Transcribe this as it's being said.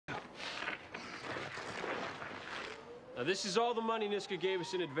Now, this is all the money Niska gave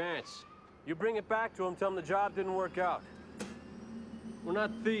us in advance. You bring it back to him, tell him the job didn't work out. We're not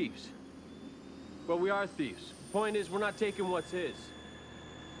thieves. But we are thieves. The point is, we're not taking what's his.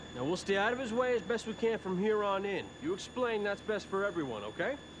 Now, we'll stay out of his way as best we can from here on in. You explain that's best for everyone,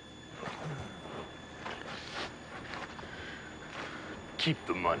 okay? Keep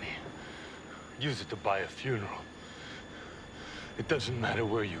the money. Use it to buy a funeral. It doesn't matter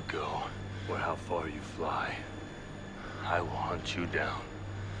where you go or how far you fly. I will hunt you down,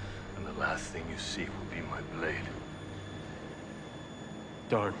 and the last thing you see will be my blade.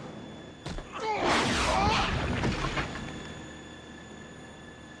 Darn.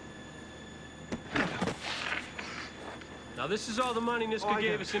 Now, this is all the money Niska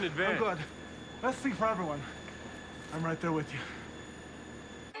gave us in advance. I'm good. Let's speak for everyone. I'm right there with you.